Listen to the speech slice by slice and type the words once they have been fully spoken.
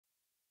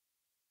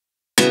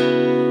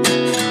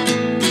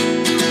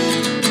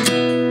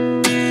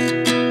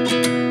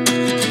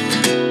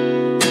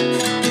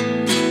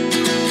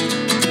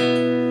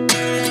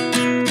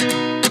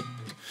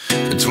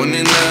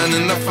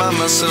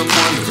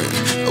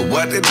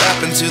what did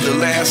happen to the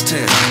last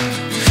 10?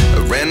 I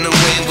ran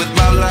away with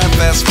my life,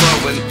 fast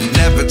forward,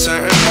 never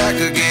turn back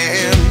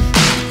again.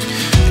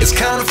 It's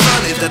kind of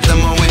funny that the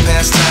more we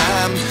pass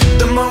time,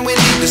 the more we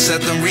need to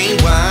set the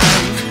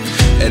rewind.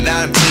 And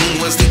 19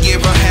 was the year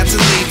I had to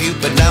leave you,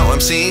 but now I'm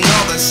seeing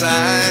all the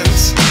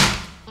signs.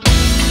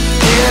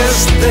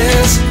 Is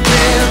this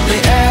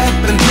really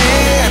happening?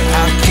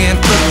 I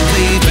can't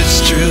believe it's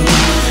true.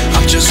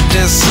 I'm just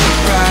as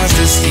surprised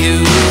as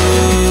you.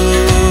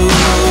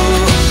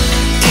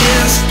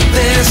 Is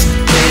this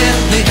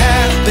really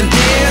happening?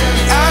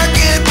 I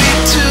can't be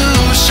too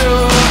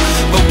sure,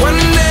 but one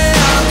day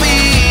I'll be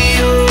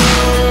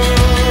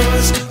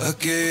yours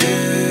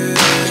again.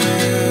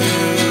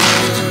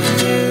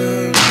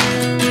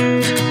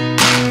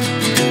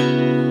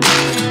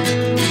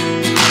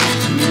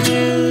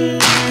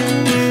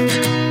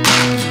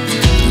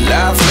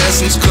 Life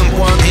lessons come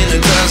one in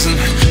a dozen.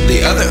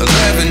 The other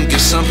 11 get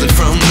something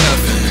from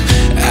nothing.